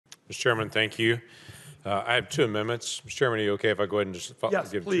Mr. Chairman, thank you. I have two amendments. Mr. Chairman, are you okay if I go ahead and just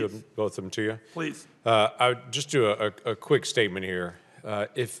give both of them to you? Please. I would just do a quick statement here.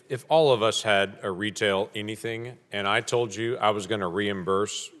 If all of us had a retail anything and I told you I was going to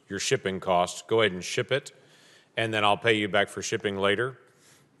reimburse your shipping costs, go ahead and ship it, and then I'll pay you back for shipping later.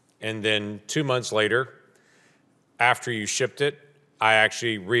 And then 2 months later, after you shipped it, I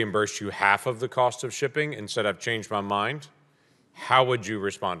actually reimbursed you half of the cost of shipping and said I've changed my mind. How would you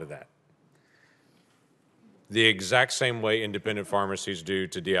respond to that? The exact same way independent pharmacies do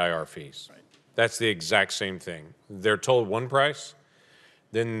to DIR fees. Right. That's the exact same thing. They're told one price,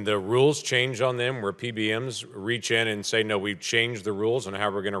 then the rules change on them where PBMs reach in and say, no, we've changed the rules on how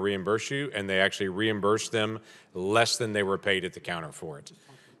we're going to reimburse you, and they actually reimburse them less than they were paid at the counter for it.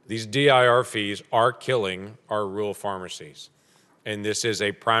 These DIR fees are killing our rural pharmacies, and this is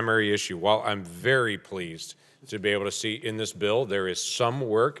a primary issue. While I'm very pleased to be able to see in this bill there is some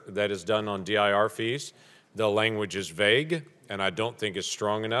work that is done on DIR fees, the language is vague, and I don't think is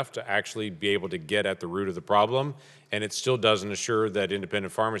strong enough to actually be able to get at the root of the problem, and it still doesn't assure that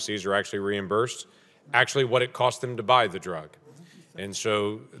independent pharmacies are actually reimbursed what it cost them to buy the drug. And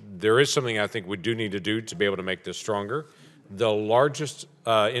so there is something I think we do need to do to be able to make this stronger. The largest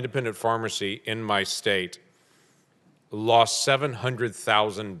independent pharmacy in my state lost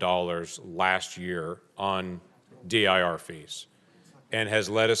 $700,000 last year on DIR fees and has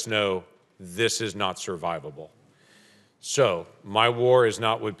let us know this is not survivable. So my war is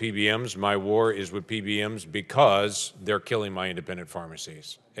not with PBMs. My war is with PBMs because they're killing my independent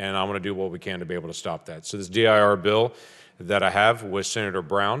pharmacies. And I want to do what we can to be able to stop that. So this DIR bill that I have with Senator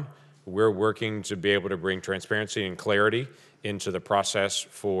Brown, we're working to be able to bring transparency and clarity into the process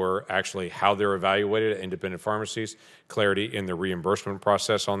for actually how they're evaluated at independent pharmacies, clarity in the reimbursement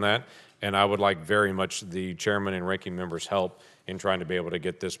process on that. And I would like very much the chairman and ranking members' help in trying to be able to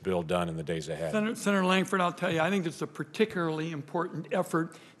get this bill done in the days ahead. Senator Lankford, I'll tell you, I think it's a particularly important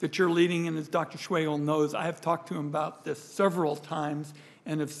effort that you're leading, and as Dr. Schwegel knows, I have talked to him about this several times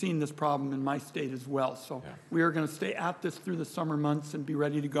and have seen this problem in my state as well. So we are going to stay at this through the summer months and be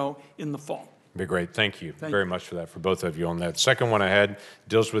ready to go in the fall. Be great. Thank you very much for that, for both of you on that. Second one I had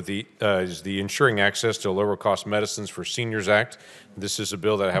deals with is the Ensuring Access to Lower Cost Medicines for Seniors Act. This is a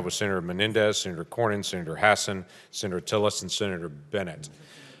bill that I have with Senator Menendez, Senator Cornyn, Senator Hassan, Senator Tillis, and Senator Bennett.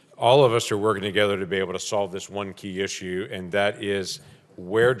 All of us are working together to be able to solve this one key issue, and that is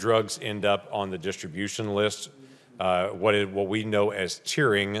where drugs end up on the distribution list, what we know as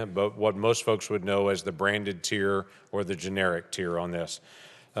tiering, but what most folks would know as the branded tier or the generic tier on this.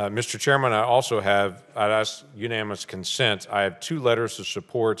 Mr. Chairman, I'd ask unanimous consent. I have two letters of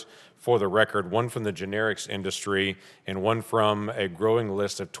support for the record, one from the generics industry and one from a growing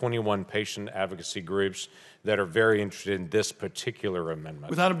list of 21 patient advocacy groups that are very interested in this particular amendment.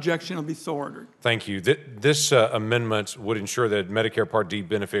 Without objection, it'll be so ordered. Thank you. This amendment would ensure that Medicare Part D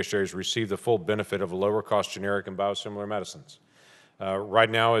beneficiaries receive the full benefit of lower cost generic and biosimilar medicines. Right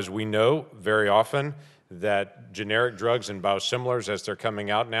now, as we know, very often, that generic drugs and biosimilars, as they're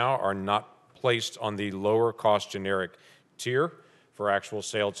coming out now, are not placed on the lower cost generic tier for actual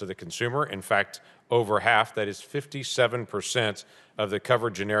sale to the consumer. In fact, over half, that is 57% of the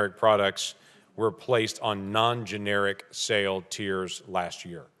covered generic products were placed on non-generic sale tiers last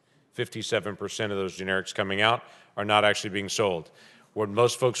year. 57% of those generics coming out are not actually being sold. What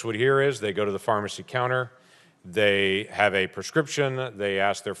most folks would hear is they go to the pharmacy counter, they have a prescription, they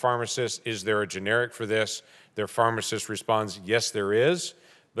ask their pharmacist, is there a generic for this? Their pharmacist responds, yes, there is,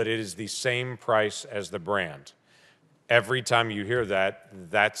 but it is the same price as the brand. Every time you hear that,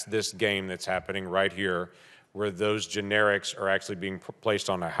 that's this game that's happening right here, where those generics are actually being placed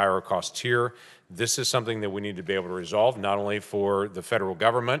on a higher cost tier. This is something that we need to be able to resolve, not only for the federal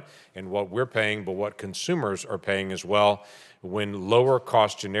government and what we're paying, but what consumers are paying as well, when lower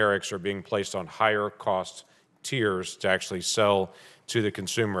cost generics are being placed on higher cost tiers to actually sell to the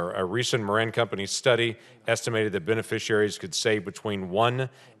consumer. A recent Marin Company study estimated that beneficiaries could save between $1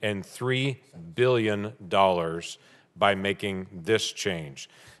 and $3 billion by making this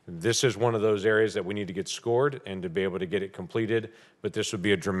change. This is one of those areas that we need to get scored and to be able to get it completed, but this would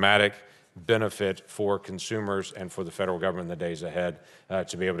be a dramatic benefit for consumers and for the federal government in the days ahead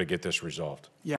to be able to get this resolved.